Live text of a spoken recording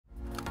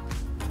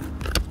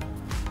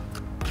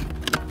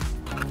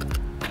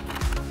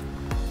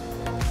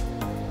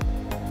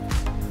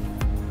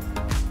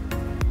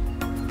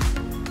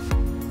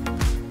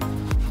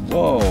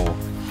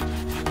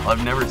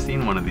I've never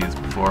seen one of these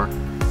before.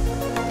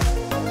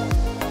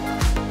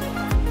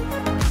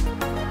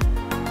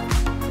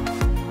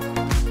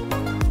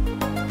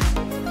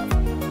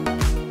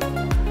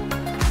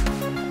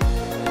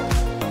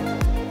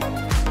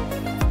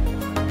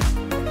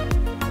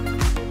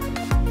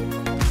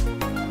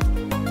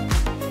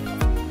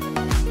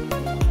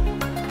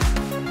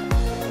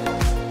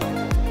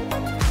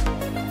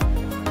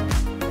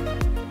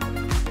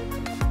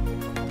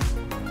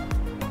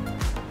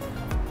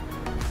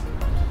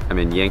 I'm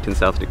in Yankton,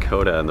 South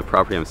Dakota, and the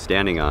property I'm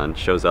standing on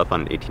shows up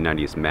on an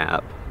 1890s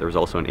map. There was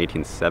also an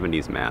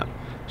 1870s map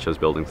that shows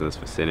buildings in this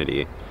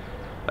vicinity.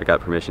 I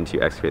got permission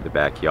to excavate the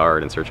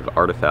backyard in search of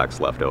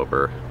artifacts left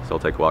over, so I'll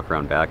take a walk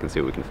around back and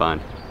see what we can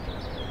find.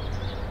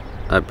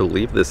 I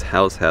believe this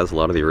house has a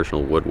lot of the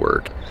original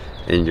woodwork,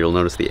 and you'll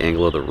notice the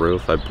angle of the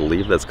roof. I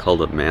believe that's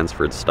called a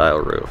Mansford style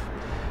roof.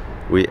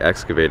 We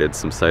excavated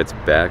some sites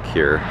back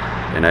here,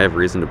 and I have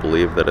reason to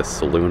believe that a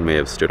saloon may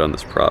have stood on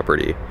this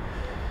property.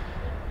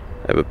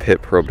 I have a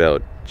pit probed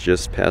out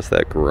just past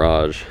that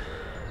garage.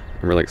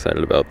 I'm really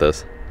excited about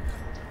this.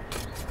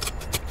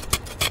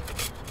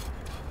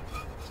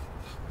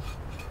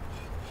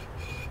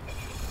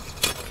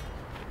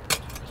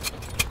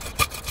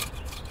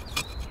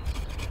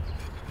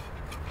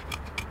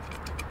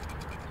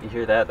 You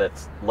hear that?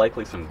 That's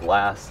likely some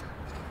glass.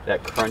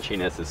 That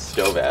crunchiness is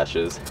stove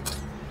ashes.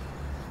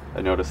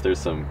 I noticed there's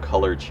some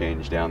color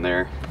change down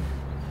there,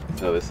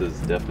 so this is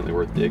definitely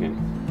worth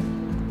digging.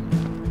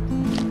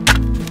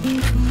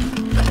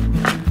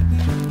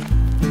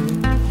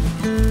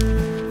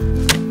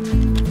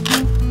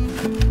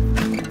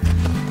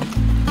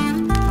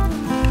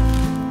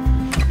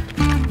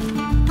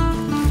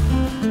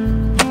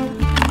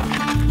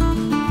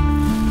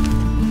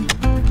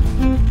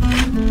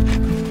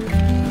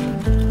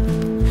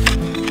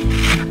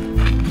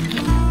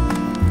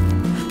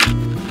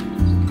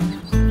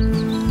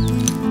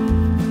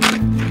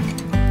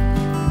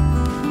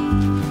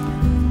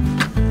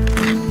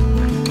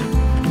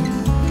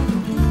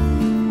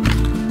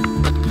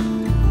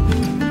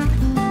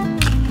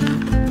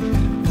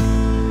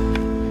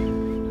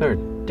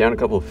 Down a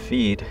couple of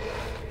feet,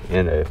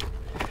 and I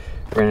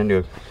ran into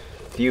a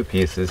few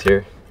pieces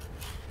here.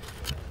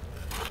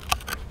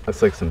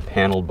 Looks like some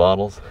paneled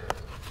bottles.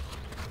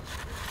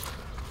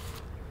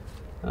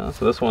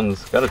 So this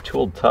one's got a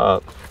tooled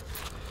top.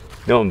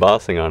 No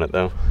embossing on it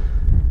though.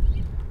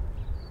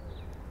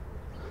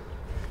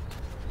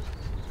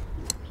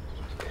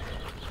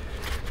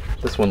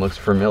 This one looks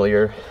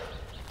familiar.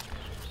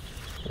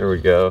 There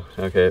we go.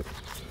 Okay.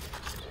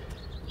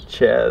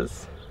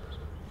 Chaz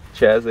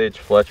H.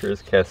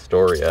 Fletcher's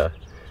Castoria.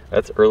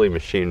 That's early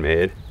machine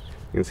made.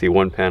 You can see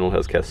one panel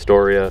has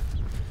Castoria.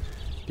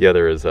 The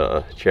other is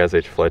Chaz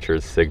H.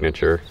 Fletcher's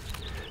signature.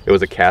 It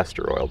was a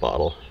castor oil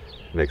bottle.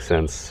 Makes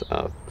sense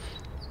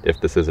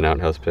if this is an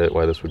outhouse pit,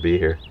 why this would be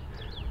here.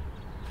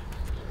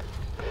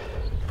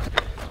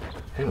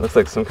 And it looks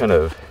like some kind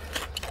of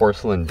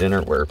porcelain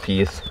dinnerware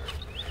piece.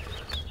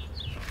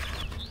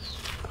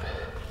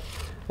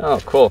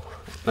 Oh, cool.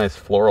 Nice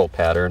floral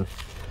pattern.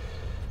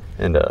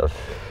 And we'll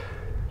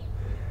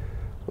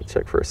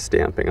check for a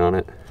stamping on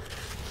it.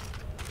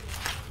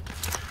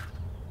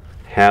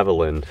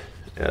 Haviland.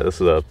 Yeah,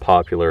 this is a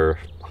popular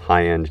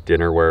high-end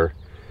dinnerware.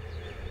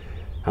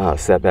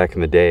 Set back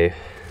in the day.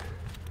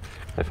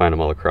 I find them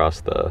all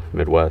across the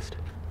Midwest.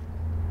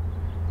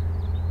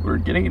 We're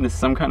getting into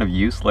some kind of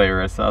use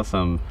layer. I saw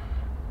some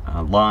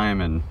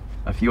lime and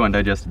a few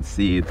undigested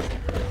seeds.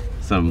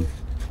 Some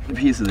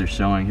pieces are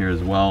showing here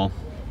as well.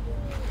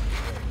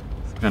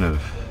 Some kind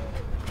of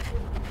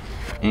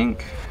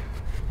ink.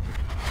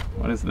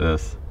 What is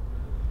this?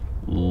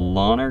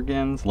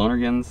 Lonergan's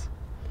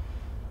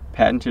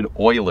Patented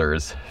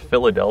Oilers,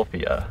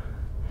 Philadelphia.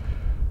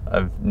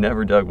 I've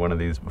never dug one of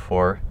these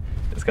before.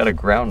 It's got a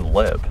ground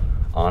lip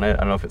on it. I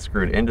don't know if it's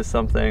screwed into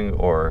something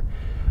or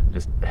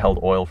just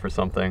held oil for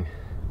something.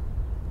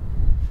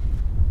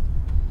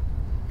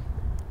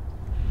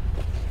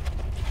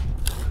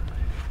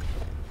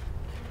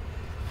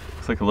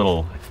 Looks like a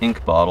little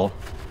ink bottle.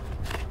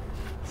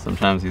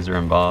 Sometimes these are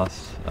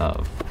embossed.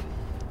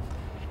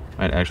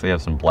 Might actually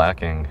have some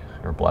blacking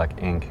or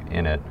black ink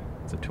in it.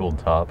 It's a tooled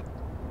top.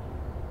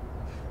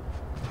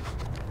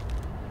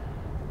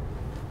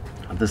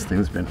 This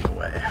thing's been in the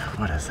way.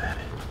 What is it?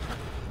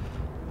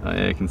 Oh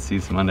yeah, you can see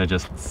some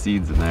undigested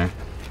seeds in there.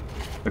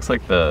 Looks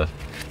like the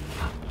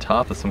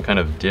top is some kind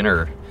of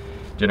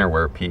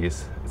dinnerware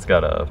piece. It's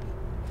got a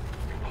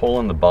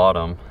hole in the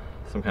bottom,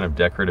 some kind of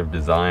decorative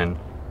design.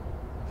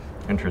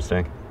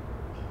 Interesting.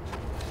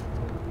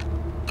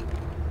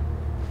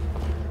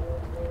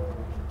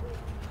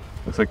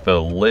 Looks like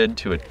the lid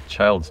to a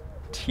child's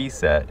tea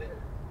set.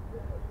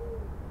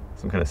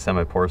 Some kind of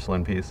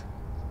semi-porcelain piece.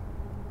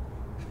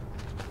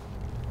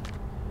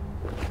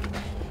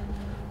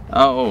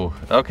 Oh,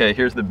 okay,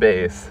 here's the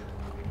base.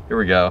 Here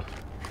we go.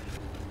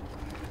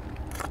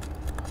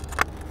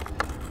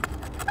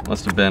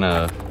 Must have been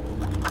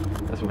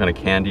some kind of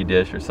candy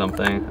dish or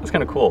something. That's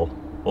kind of cool.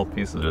 Both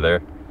pieces are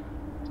there.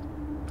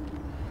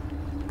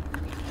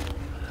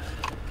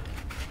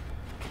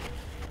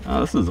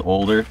 Oh, this is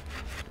older.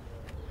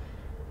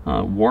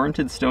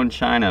 Warranted stone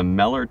china,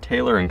 Mellor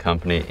Taylor and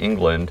Company,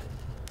 England.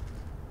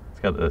 It's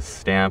got the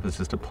stamp. It's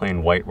just a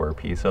plain whiteware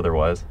piece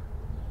otherwise.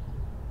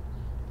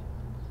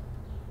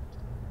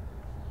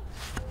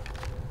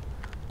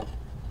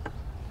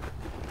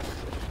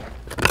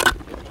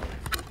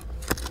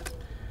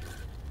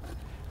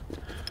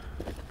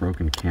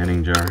 Broken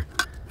canning jar.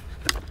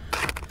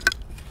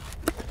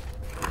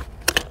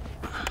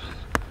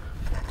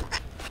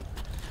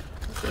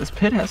 This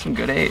pit has some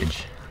good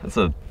age. It's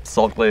a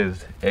salt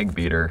glazed egg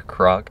beater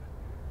crock.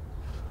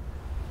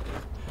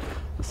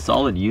 A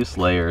solid use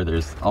layer.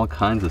 There's all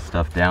kinds of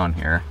stuff down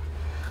here.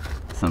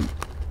 Some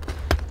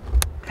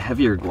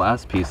heavier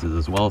glass pieces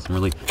as well, some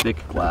really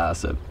thick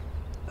glass. I'm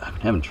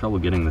having trouble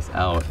getting this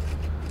out.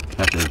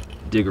 Have to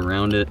dig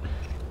around it.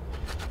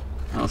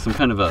 Some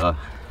kind of a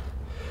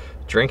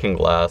drinking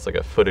glass, like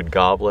a footed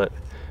goblet.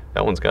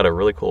 That one's got a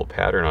really cool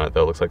pattern on it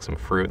though. It looks like some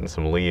fruit and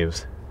some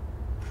leaves.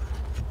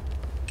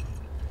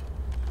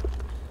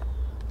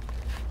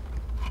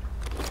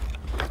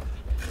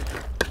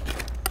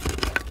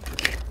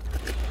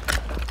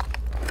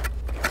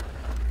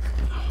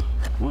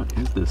 What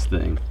is this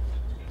thing?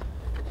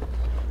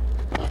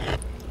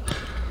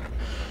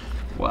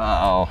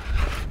 Wow.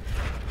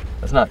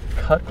 That's not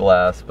cut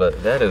glass,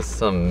 but that is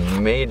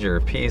some major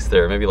piece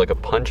there. Maybe like a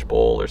punch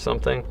bowl or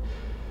something.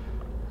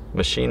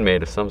 Machine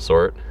made of some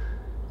sort.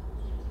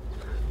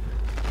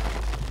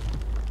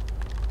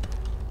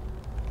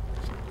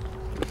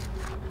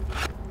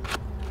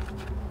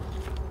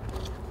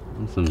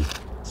 And some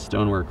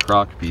stoneware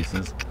crock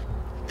pieces.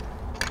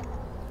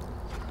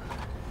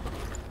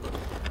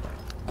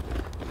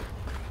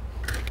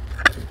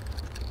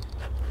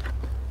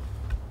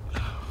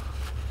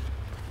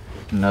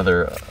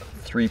 Another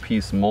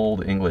three-piece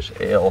mold English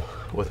ale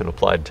with an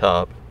applied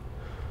top.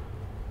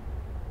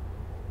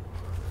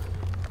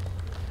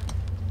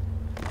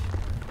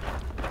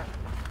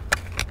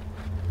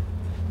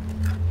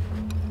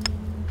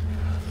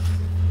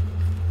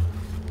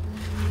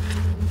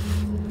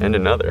 And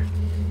another.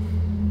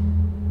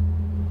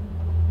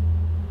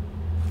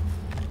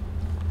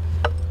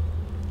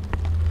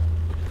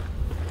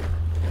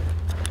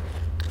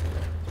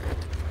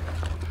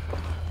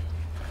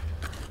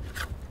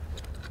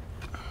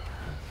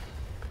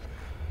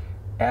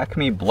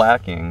 Acme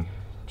Blacking,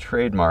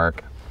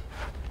 trademark.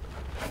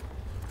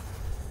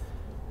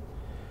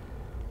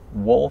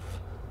 Wolf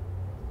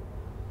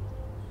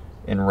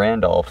in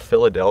Randolph,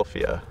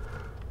 Philadelphia.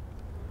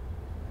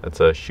 That's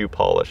a shoe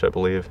polish, I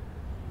believe.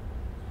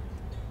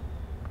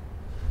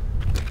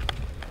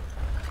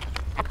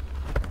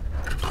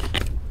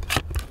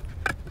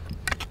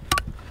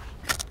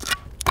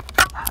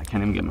 I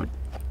can't even get my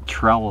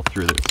trowel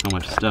through. There's so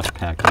much stuff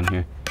packed in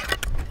here.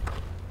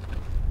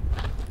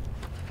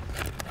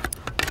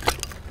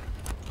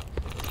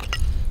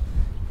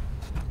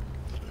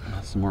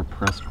 Some more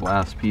pressed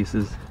glass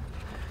pieces.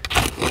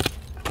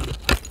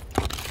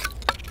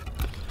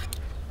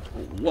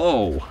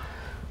 Whoa!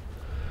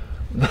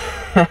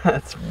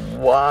 That's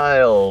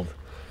wild!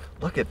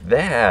 Look at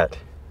that!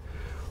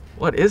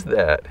 What is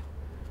that?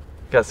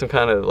 Got some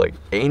kind of like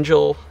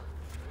angel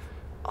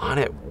on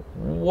it.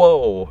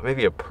 Whoa!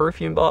 Maybe a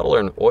perfume bottle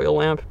or an oil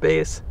lamp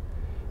base?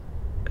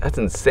 That's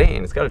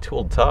insane. It's got a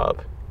tooled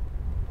top.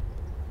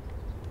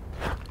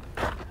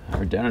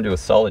 We're down into a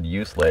solid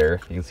use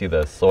layer. You can see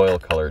the soil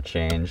color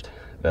changed.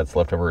 That's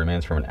leftover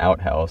remains from an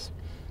outhouse.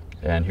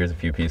 And here's a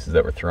few pieces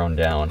that were thrown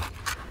down.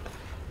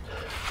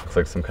 Looks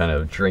like some kind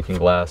of drinking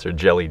glass or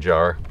jelly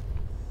jar.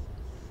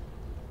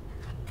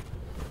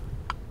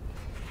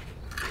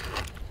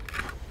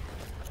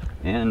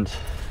 And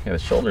yeah, the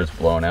shoulder's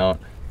blown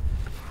out.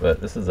 But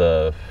this is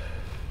a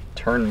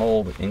turn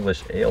mold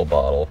English ale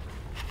bottle.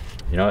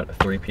 You know what? A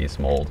three-piece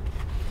mold.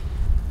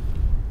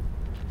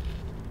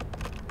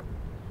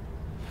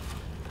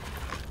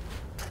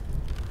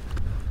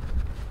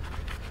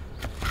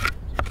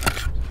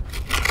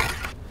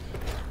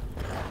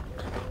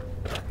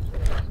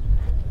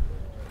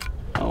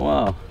 Oh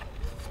wow,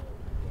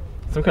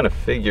 some kind of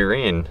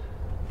figurine.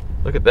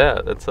 Look at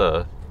that. That's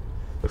looks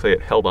like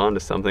it held on to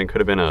something.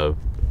 Could have been a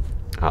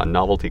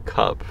novelty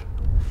cup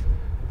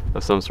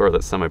of some sort.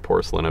 That's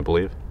semi-porcelain, I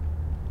believe.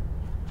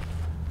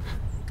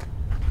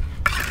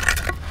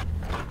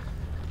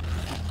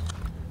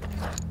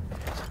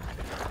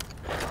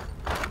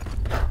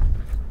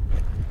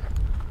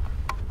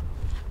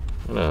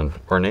 What an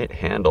ornate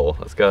handle.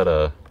 It's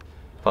got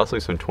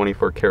possibly some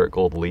 24 karat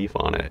gold leaf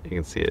on it. You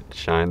can see it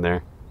shine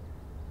there.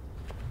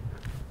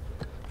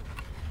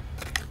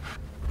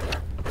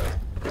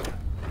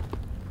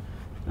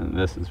 And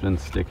this has been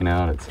sticking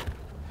out. It's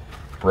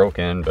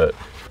broken, but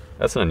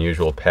that's an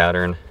unusual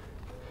pattern.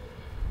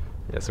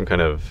 Yeah, some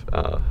kind of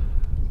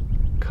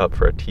cup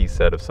for a tea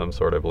set of some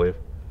sort, I believe.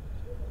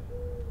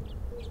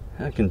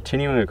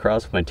 Continuing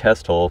across with my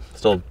test hole,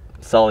 still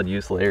solid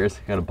use layers.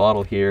 Got a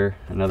bottle here,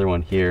 another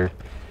one here.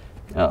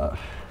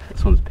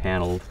 This one's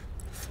paneled.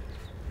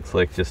 It's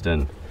like just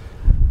an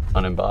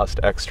unembossed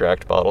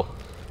extract bottle.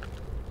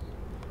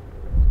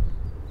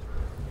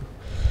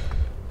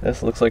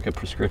 This looks like a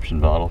prescription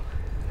bottle.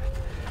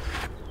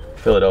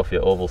 Philadelphia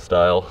oval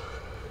style.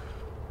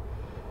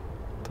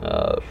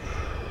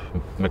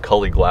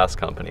 McCully Glass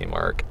Company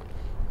mark.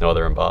 No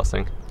other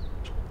embossing.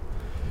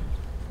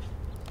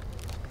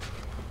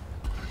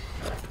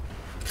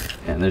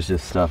 And there's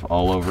just stuff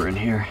all over in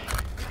here.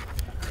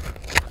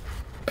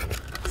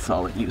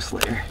 Solid use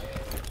layer.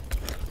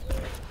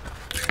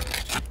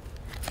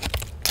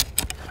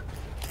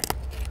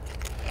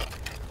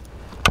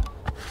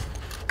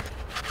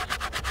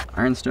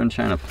 Ironstone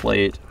china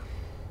plate.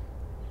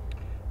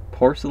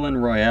 Porcelain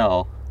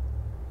Royale.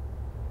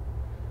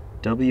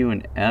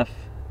 W&F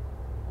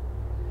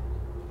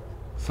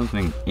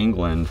something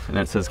England, and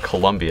it says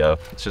Columbia.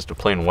 It's just a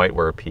plain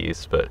whiteware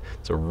piece, but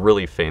it's a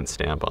really faint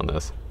stamp on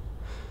this.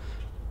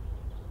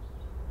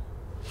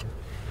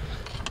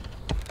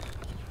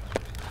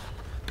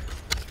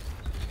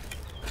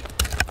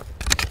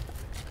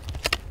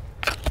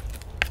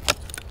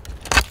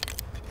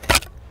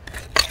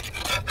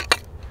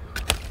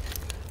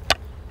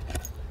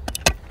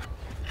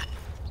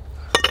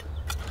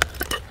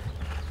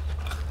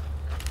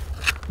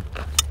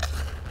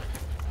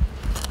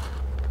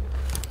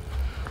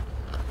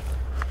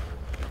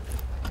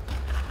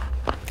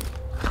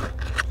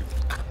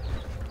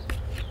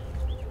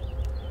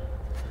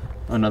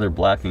 Another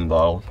blacking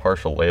bottle,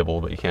 partial label,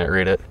 but you can't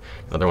read it.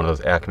 Another one of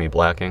those Acme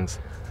blackings,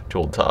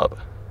 tooled top.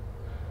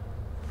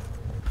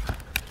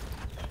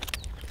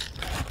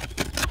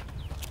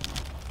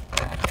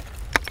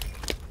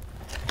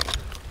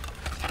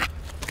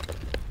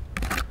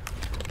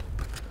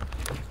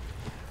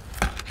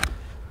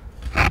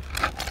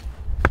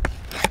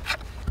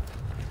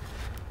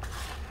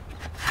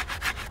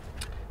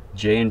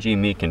 J&G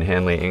Meek in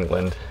Hanley,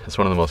 England. It's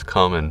one of the most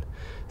common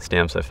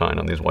stamps I find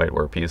on these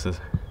whiteware pieces.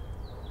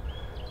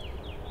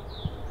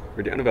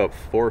 We're down about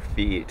 4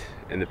 feet,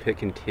 and the pit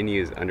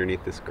continues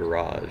underneath this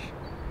garage.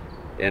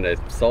 And I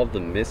solved the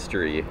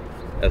mystery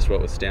as to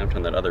what was stamped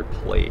on that other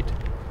plate.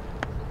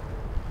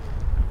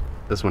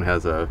 This one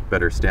has a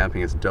better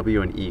stamping. It's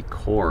W&E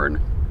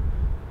Corn.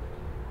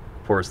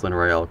 Porcelain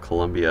Royale,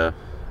 Columbia,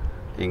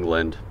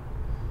 England.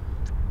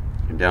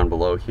 And down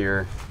below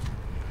here,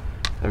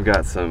 I've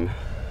got some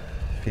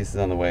pieces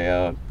on the way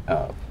out.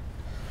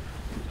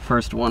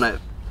 First one I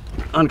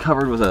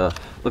uncovered was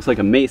looks like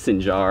a mason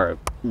jar.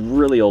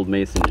 Really old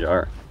mason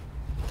jar.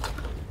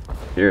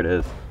 Here it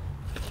is.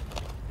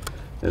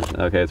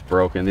 Okay, it's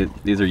broken.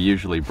 These are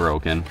usually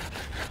broken.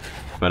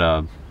 But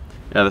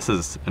yeah, this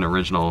is an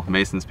original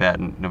Mason's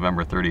patent,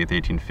 November 30th,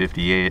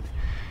 1858.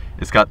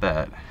 It's got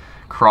that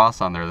cross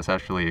on there that's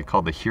actually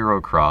called the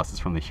Hero Cross. It's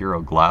from the Hero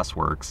Glass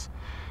Works.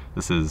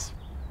 This is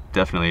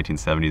definitely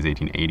 1870s,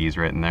 1880s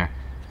right in there.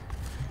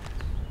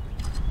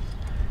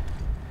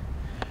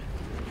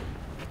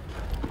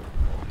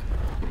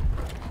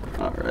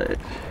 All right.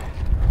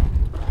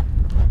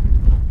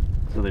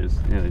 So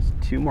there's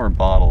 2 more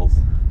bottles.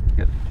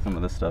 Get some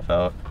of this stuff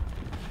out.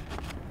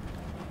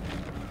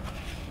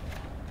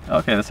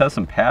 Okay, this has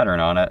some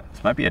pattern on it.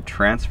 This might be a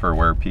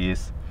transferware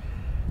piece.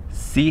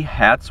 C.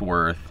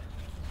 Hatsworth,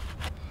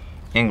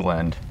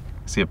 England.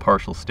 See a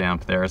partial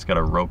stamp there. It's got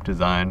a rope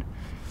design,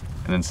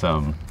 and then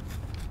some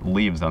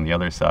leaves on the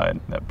other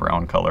side, that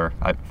brown color.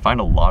 I find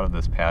a lot of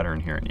this pattern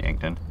here in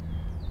Yankton.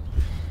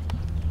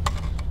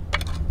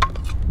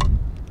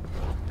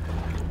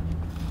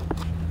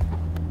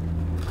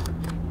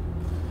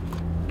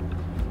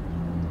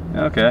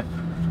 Okay,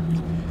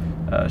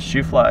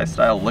 shoe fly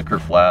style liquor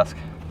flask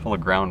full of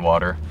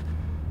groundwater.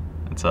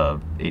 It's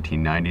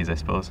 1890s, I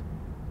suppose.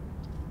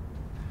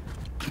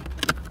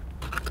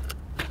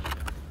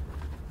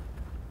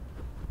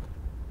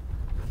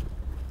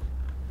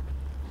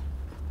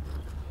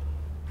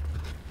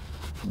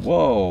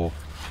 Whoa!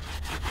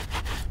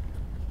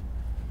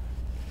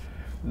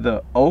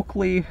 The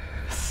Oakley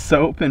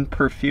Soap and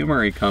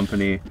Perfumery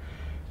Company,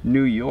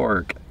 New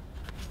York.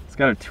 It's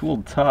got a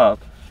tooled top.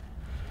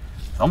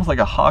 Almost like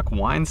a Hawk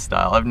wine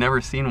style. I've never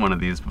seen one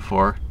of these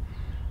before.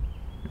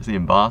 There's the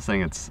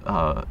embossing. It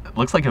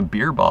looks like a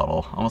beer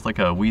bottle, almost like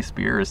a Weiss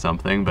beer or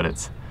something, but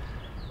it's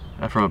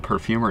from a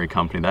perfumery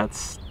company.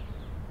 That's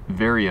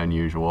very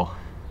unusual.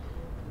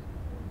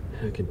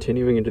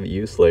 Continuing into the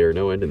use layer,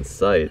 no end in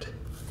sight.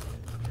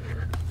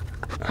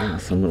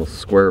 Some little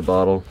square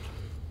bottle.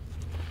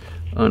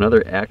 Oh,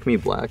 another Acme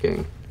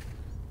blacking.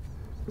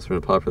 It's been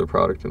a popular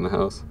product in the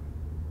house.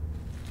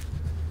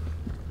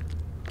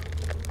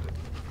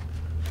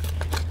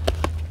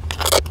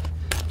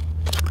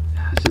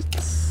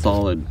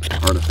 Solid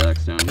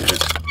artifacts down here.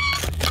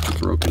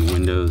 Broken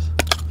windows.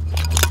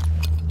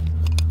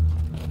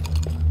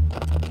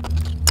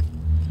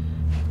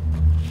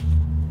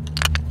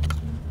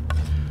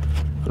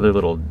 Another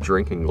little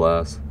drinking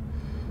glass.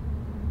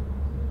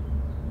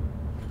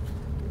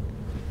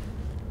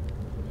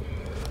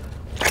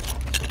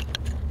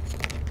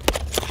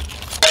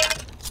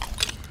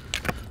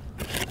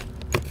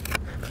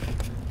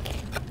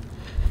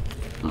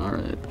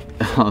 Alright.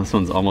 Oh, this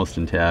one's almost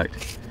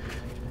intact.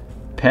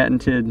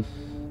 Patented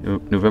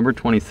November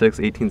 26,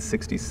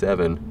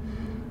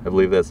 1867. I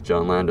believe that's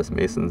John Landis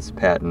Mason's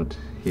patent.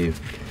 He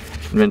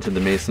invented the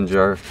mason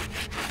jar.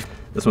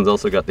 This one's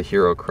also got the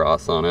hero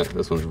cross on it.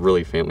 This one's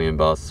really faintly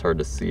embossed. It's hard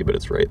to see, but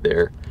it's right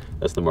there.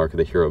 That's the mark of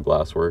the Hero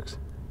Glassworks.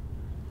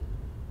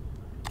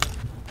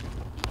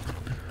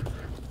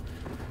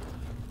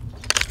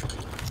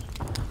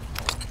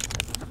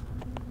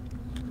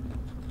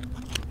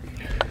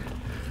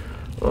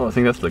 Oh, I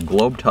think that's the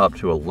globe top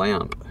to a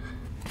lamp.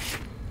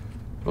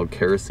 A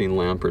kerosene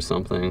lamp or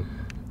something.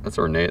 That's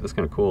ornate. That's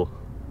kind of cool.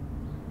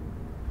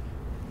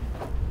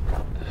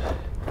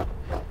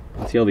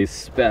 See all these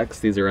specks?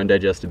 These are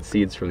undigested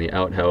seeds from the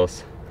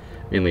outhouse.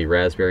 Mainly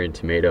raspberry and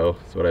tomato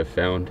is what I've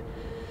found.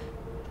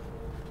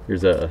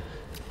 Here's a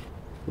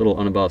little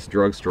unembossed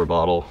drugstore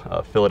bottle,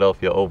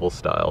 Philadelphia oval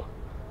style,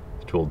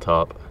 tooled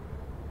top.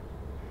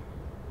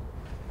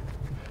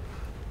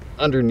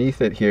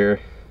 Underneath it here,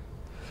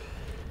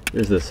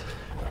 there's this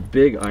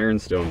big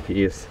ironstone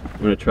piece.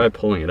 I'm gonna try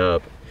pulling it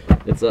up.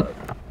 It's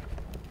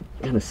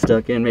kind of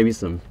stuck in. Maybe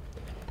some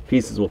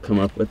pieces will come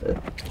up with it.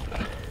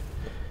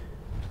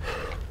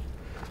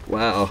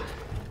 Wow,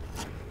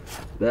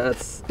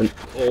 that's an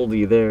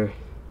oldie there.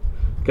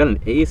 Got an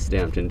A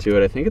stamped into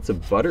it. I think it's a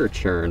butter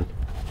churn.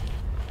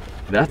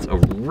 That's a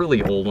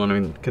really old one. I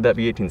mean, could that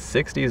be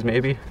 1860s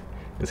maybe? You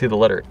can see the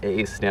letter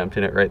A stamped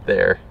in it right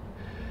there.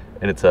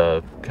 And it's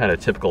a kind of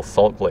typical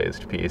salt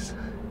glazed piece.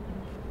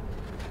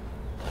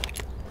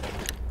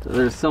 So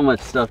there's so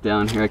much stuff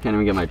down here, I can't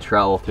even get my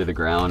trowel through the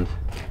ground.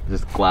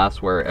 Just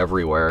glassware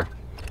everywhere,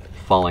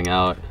 falling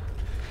out.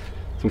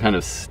 Some kind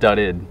of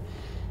studded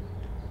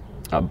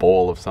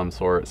bowl of some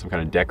sort, some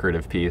kind of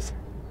decorative piece.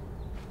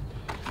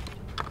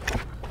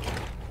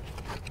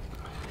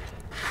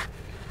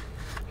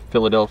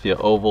 Philadelphia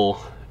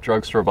oval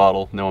drugstore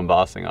bottle, no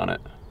embossing on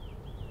it.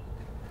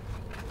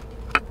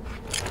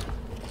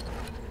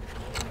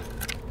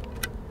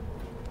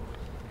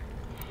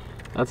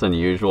 That's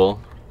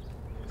unusual.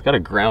 It's got a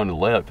ground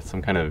lip,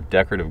 some kind of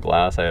decorative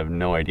glass. I have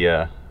no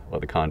idea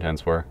what the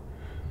contents were.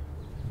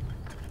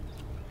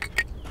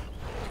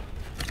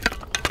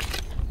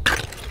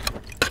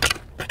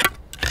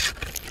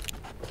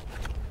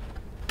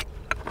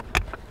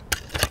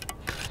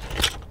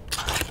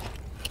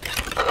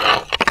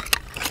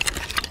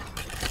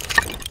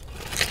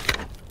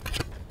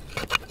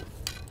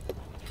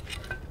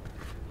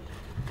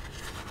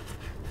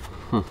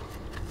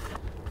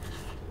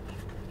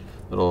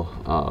 Little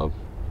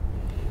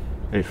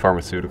a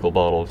pharmaceutical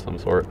bottle of some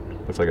sort.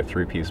 Looks like a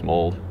 3-piece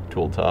mold,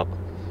 tooled top.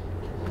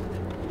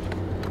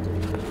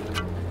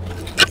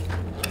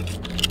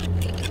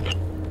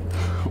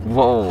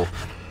 Whoa,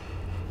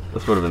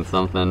 this would have been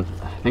something.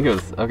 I think it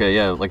was, okay,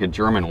 yeah, like a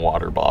German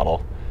water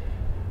bottle.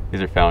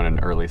 These are found in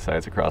early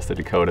sites across the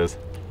Dakotas.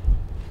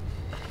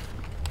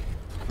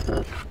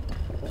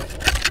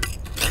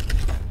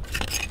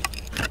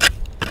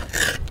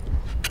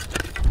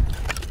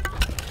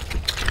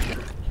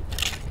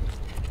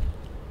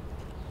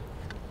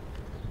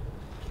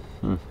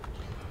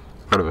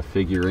 Part of a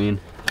figurine.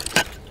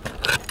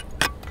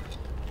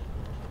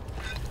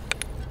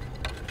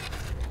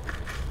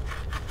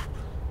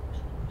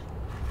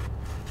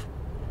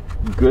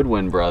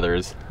 Goodwin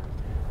Brothers.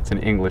 It's an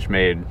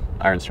English-made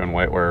ironstone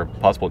whiteware,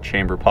 possible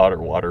chamber pot or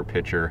water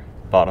pitcher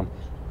bottom.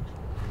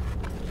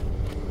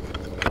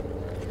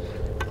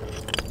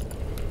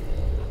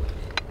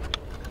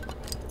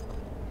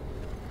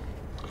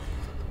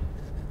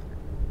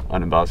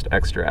 Unembossed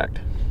extract.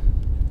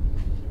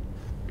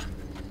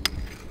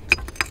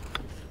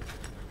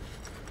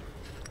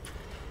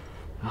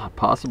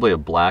 Possibly a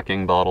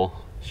blacking bottle,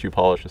 shoe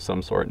polish of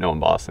some sort, no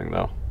embossing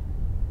though.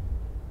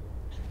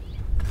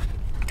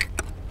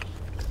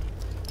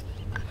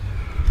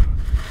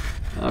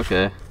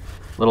 Okay,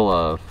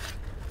 little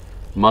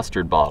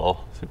mustard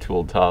bottle, it's a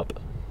tooled top.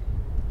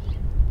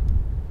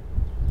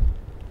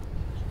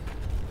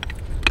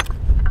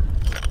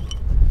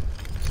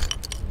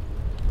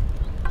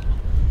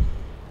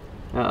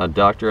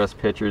 Dr. S.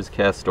 Pitcher's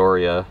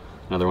Castoria,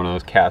 another one of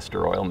those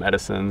castor oil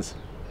medicines,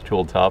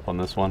 tooled top on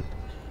this one.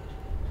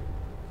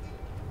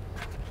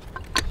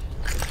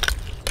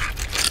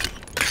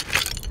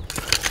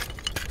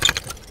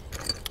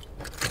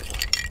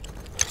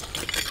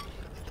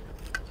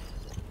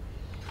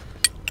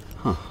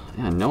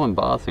 Yeah, no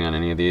embossing on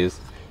any of these.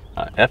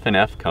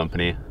 F&F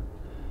Company,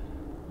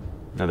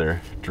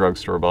 another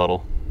drugstore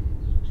bottle.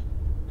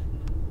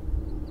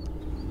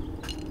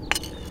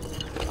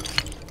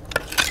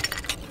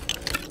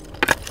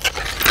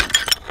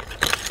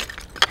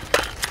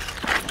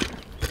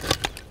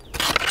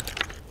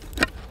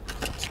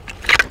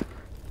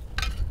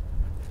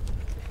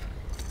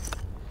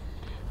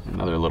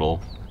 Another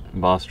little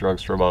embossed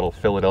drugstore bottle,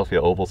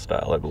 Philadelphia oval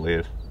style, I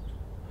believe.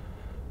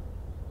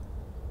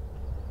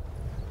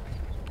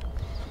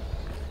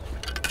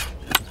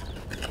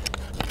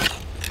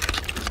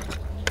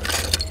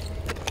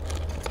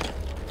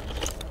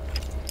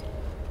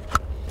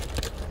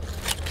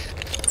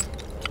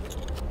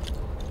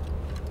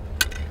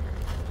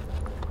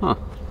 Huh.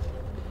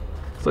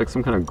 It's like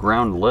some kind of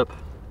ground lip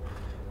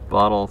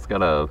bottle. It's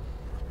got a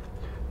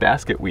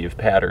basket weave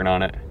pattern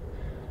on it.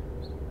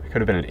 It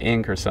could have been an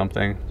ink or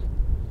something.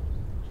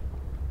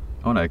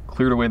 Oh, and I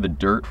cleared away the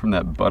dirt from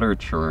that butter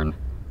churn.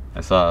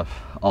 I saw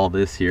all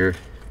this here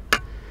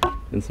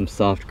in some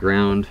soft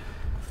ground,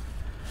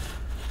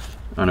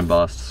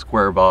 unembossed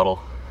square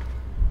bottle.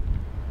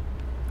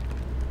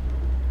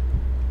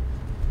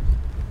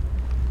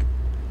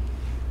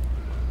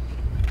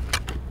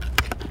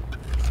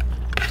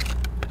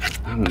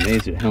 I'm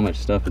amazed at how much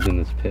stuff is in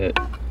this pit.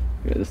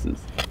 Yeah, this is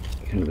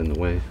kind of in the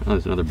way. Oh,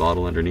 there's another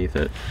bottle underneath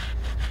it.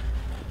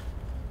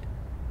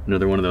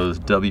 Another one of those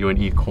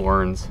W&E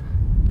corns.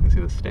 You can see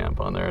the stamp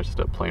on there. It's just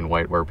a plain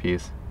whiteware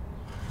piece.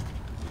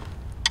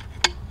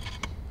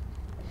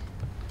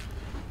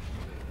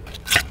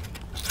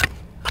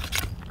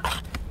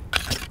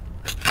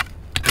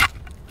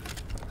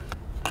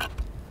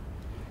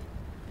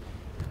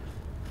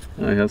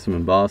 I have some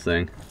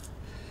embossing.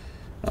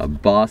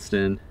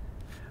 Boston.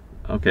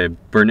 Okay,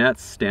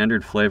 Burnett's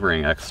Standard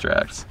Flavoring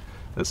Extracts.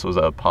 This was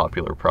a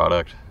popular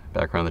product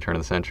back around the turn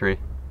of the century.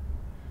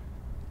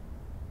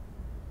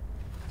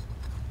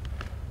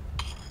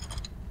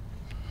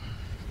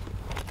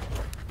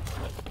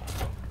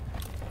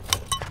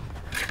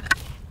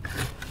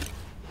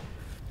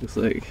 Looks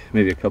like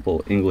maybe a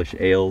couple English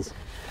ales.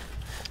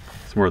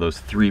 It's more of those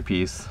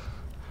three-piece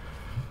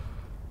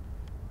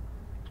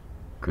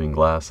green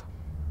glass.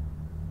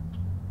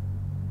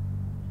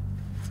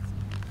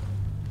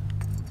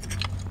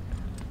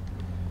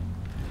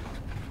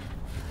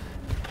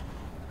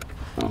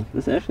 Oh,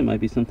 this actually might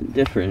be something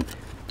different.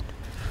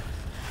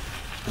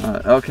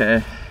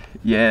 Okay,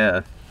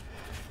 yeah.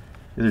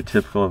 These are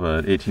typical of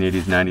a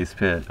 1880s, 90s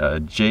pit.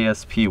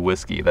 JSP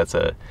whiskey, that's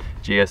a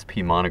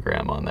JSP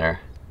monogram on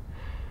there.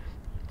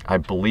 I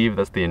believe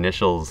that's the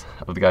initials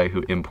of the guy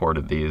who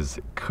imported these.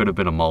 Could have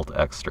been a malt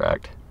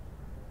extract.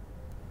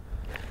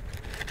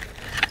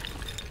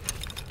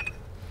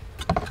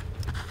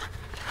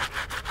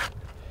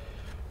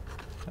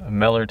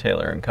 Meller,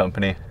 Taylor and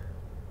Company.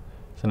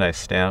 It's a nice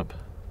stamp.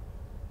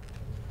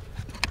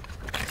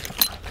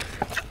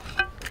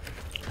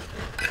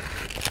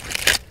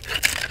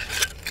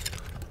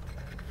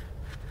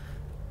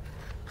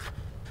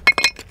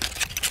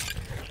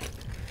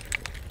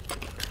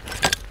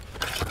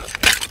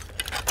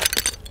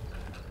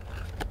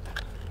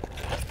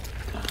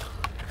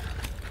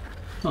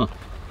 Huh.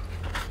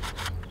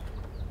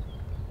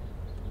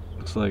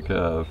 Looks like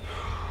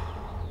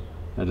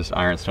just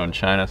ironstone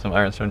china, some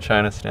ironstone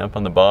china stamp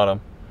on the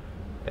bottom,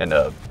 and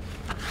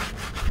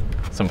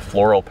some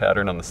floral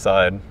pattern on the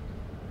side.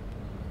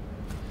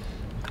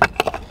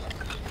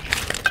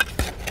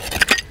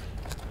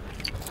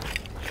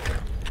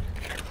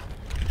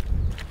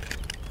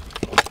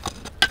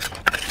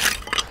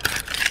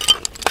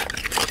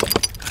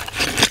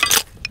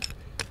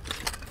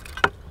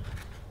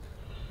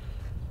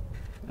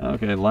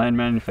 Okay, Lion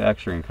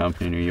Manufacturing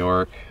Company, New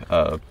York.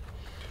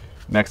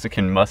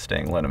 Mexican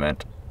Mustang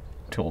liniment,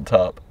 tooled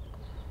top.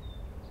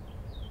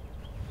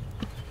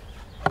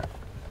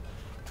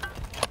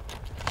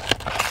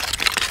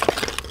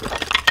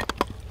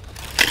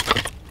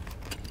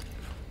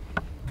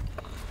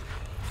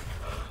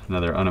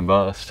 Another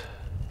unembossed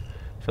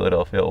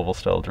Philadelphia oval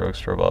style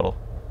drugstore bottle.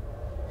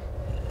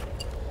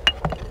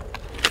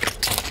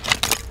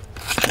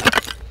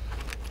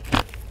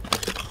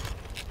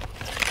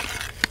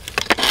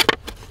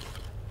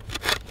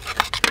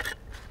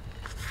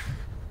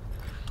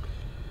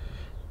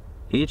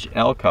 H.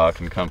 Alcock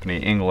and Company,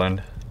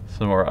 England.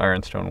 Some more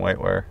ironstone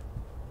whiteware.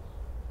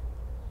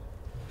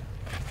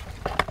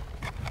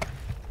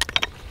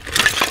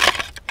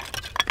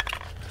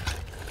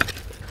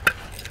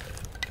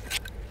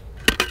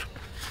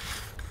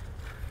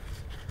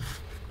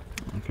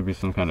 It could be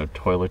some kind of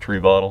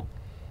toiletry bottle.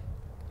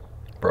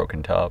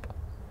 Broken top.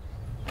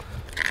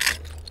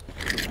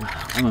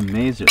 I'm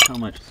amazed at how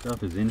much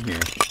stuff is in here.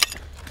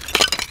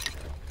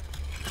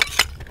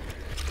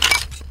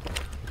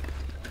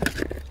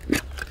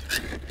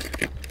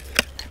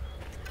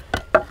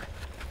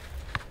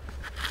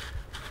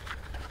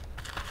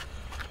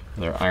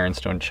 Another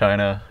ironstone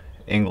china,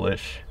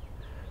 English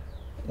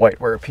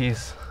whiteware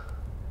piece,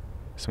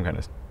 some kind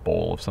of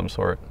bowl of some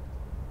sort.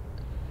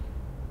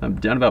 I'm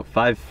down about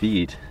 5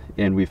 feet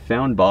and we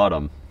found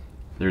bottom.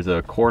 There's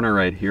a corner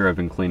right here I've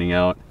been cleaning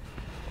out.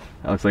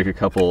 That looks like a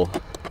couple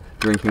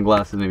drinking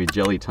glasses, maybe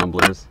jelly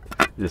tumblers.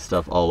 This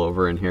stuff all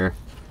over in here.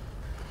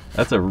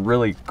 That's a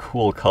really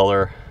cool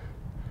color.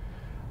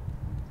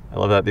 I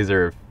love that these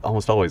are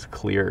almost always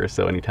clear,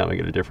 so anytime I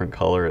get a different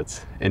color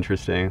it's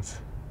interesting. It's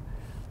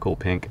cool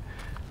pink.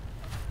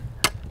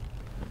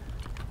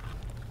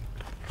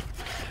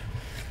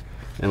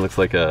 It looks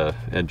like a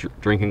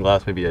drinking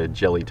glass, maybe a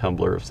jelly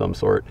tumbler of some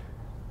sort.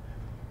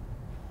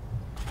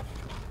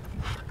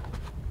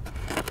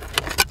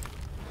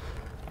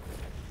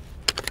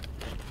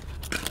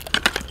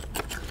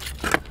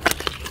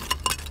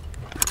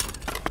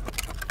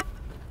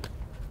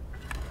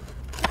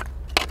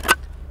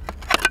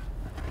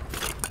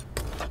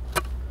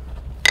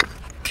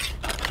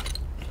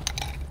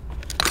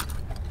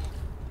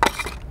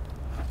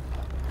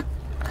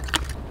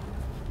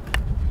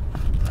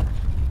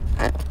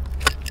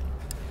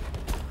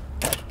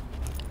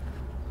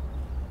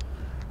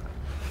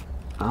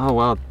 Oh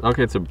wow,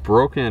 okay, it's a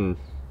broken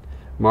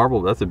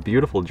marble. That's a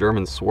beautiful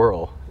German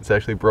swirl. It's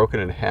actually broken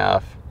in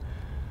half.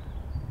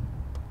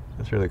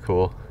 That's really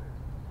cool.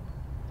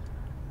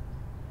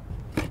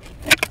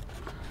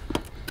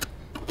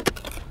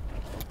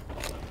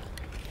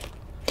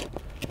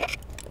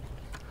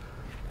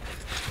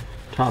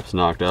 Top's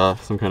knocked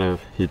off. Some kind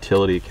of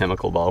utility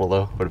chemical bottle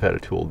though. Would have had a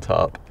tooled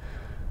top.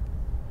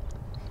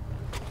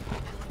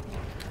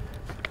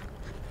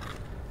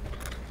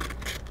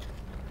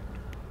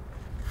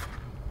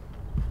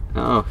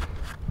 Oh,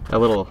 that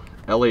little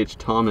L.H.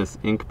 Thomas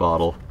ink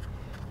bottle,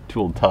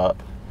 tooled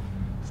top.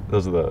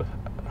 These are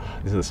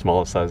the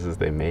smallest sizes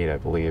they made, I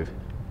believe.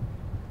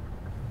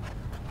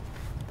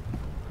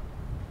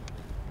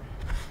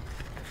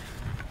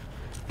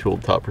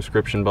 Tooled top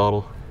prescription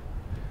bottle.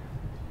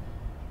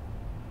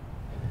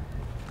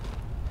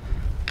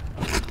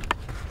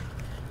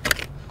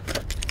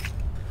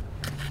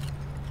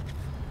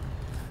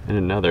 And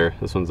another,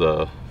 this one's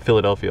a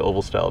Philadelphia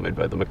oval style made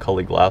by the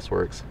McCully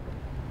Glassworks.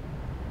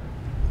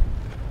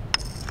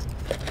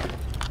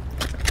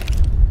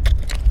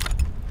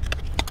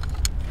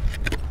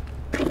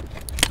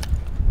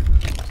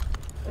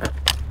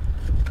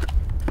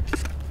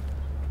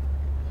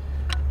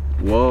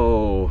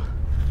 Whoa,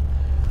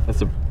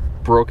 that's a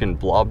broken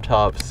blob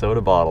top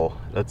soda bottle.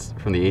 That's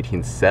from the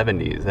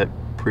 1870s. That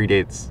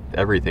predates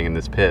everything in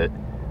this pit.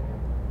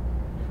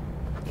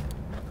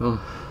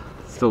 Oh,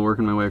 still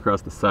working my way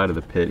across the side of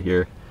the pit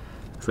here.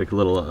 Looks like a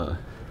little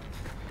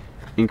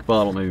ink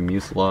bottle, maybe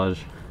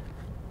mucilage.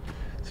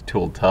 It's a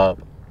tooled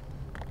top.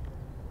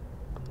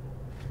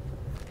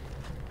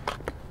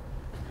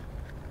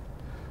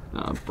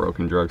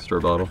 Broken drugstore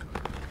bottle.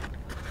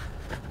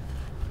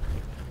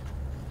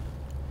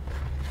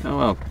 Oh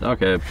well,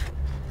 okay.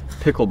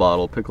 Pickle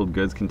bottle, pickled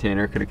goods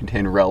container. Could have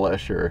contained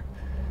relish or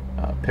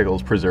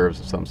pickles, preserves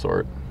of some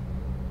sort.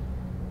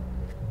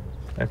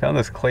 I found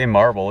this clay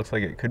marble. Looks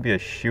like it could be a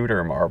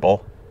shooter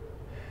marble.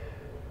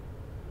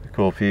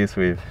 Cool piece.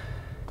 We've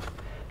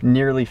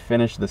nearly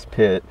finished this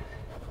pit.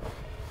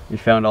 We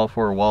found all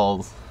 4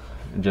 walls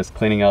and just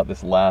cleaning out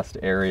this last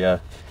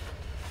area.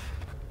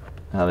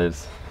 Now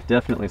there's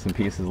definitely some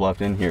pieces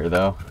left in here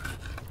though.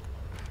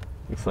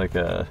 Looks like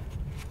a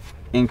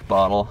ink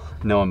bottle,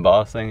 no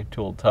embossing,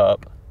 tooled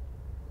top.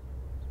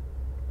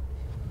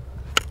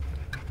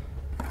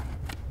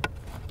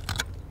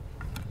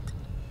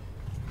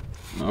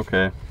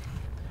 Okay.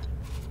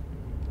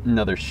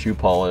 Another shoe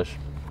polish.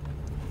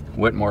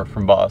 Whitmore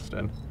from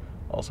Boston,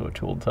 also a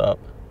tooled top.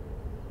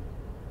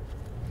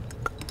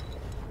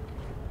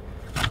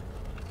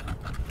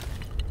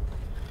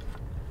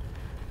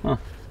 Huh.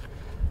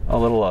 A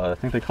little, I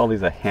think they call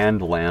these a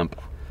hand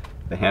lamp.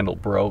 The handle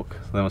broke,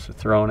 so they must have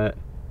thrown it.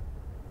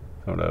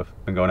 I would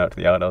have been going out to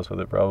the outhouse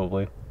with it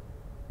probably.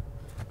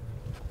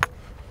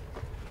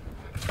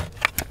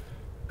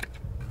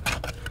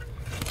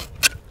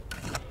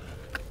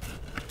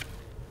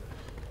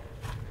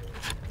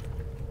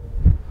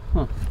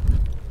 Huh.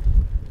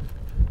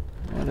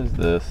 What is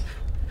this?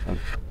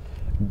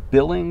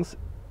 Billings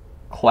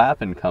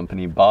Clapp and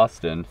Company,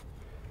 Boston.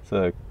 It's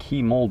a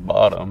key mold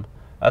bottom.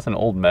 That's an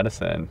old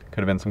medicine. Could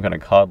have been some kind of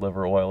cod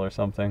liver oil or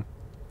something.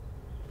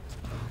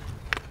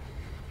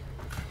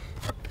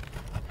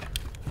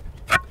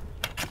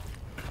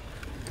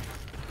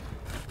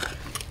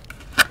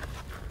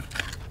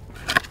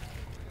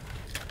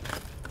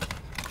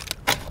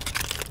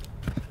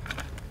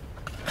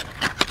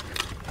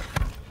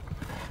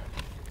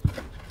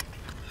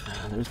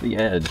 There's the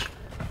edge.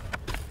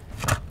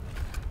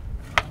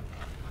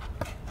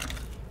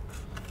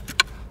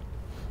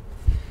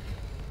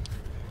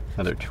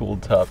 Another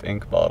tooled top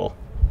ink bottle.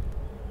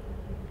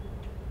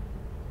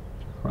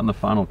 We're on the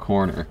final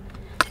corner.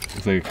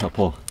 Looks like a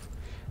couple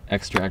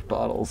extract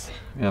bottles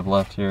we have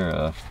left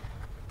here.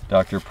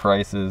 Dr.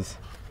 Price's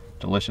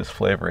delicious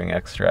flavoring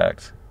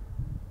extracts.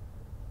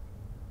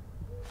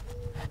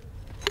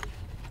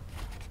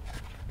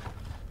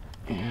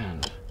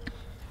 And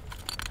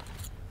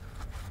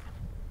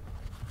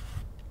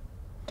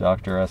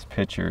Dr. S.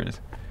 Pitcher's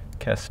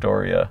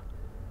Castoria.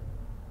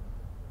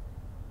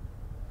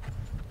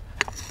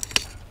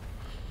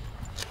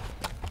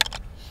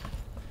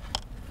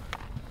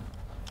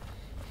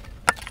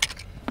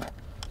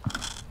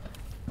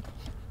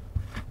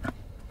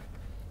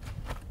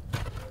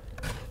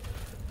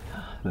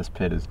 This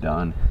pit is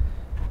done.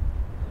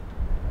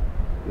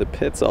 The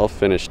pit's all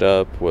finished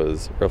up,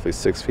 was roughly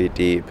 6 feet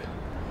deep,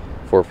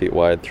 4 feet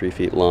wide, 3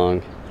 feet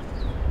long.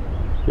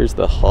 Here's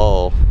the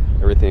hall.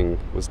 Everything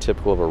was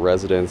typical of a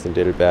residence and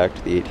dated back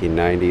to the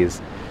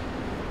 1890s.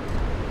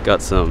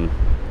 Got some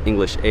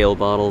English ale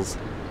bottles,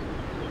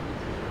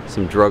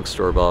 some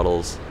drugstore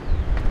bottles,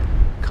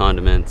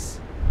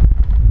 condiments,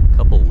 a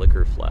couple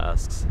liquor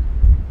flasks,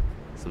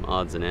 some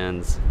odds and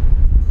ends,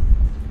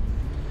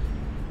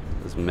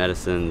 those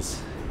medicines,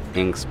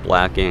 inks,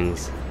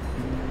 blackings,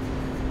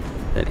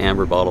 that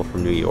amber bottle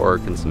from New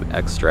York, and some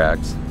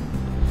extracts.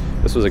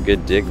 This was a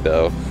good dig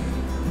though.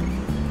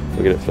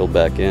 We'll get it filled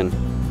back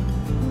in.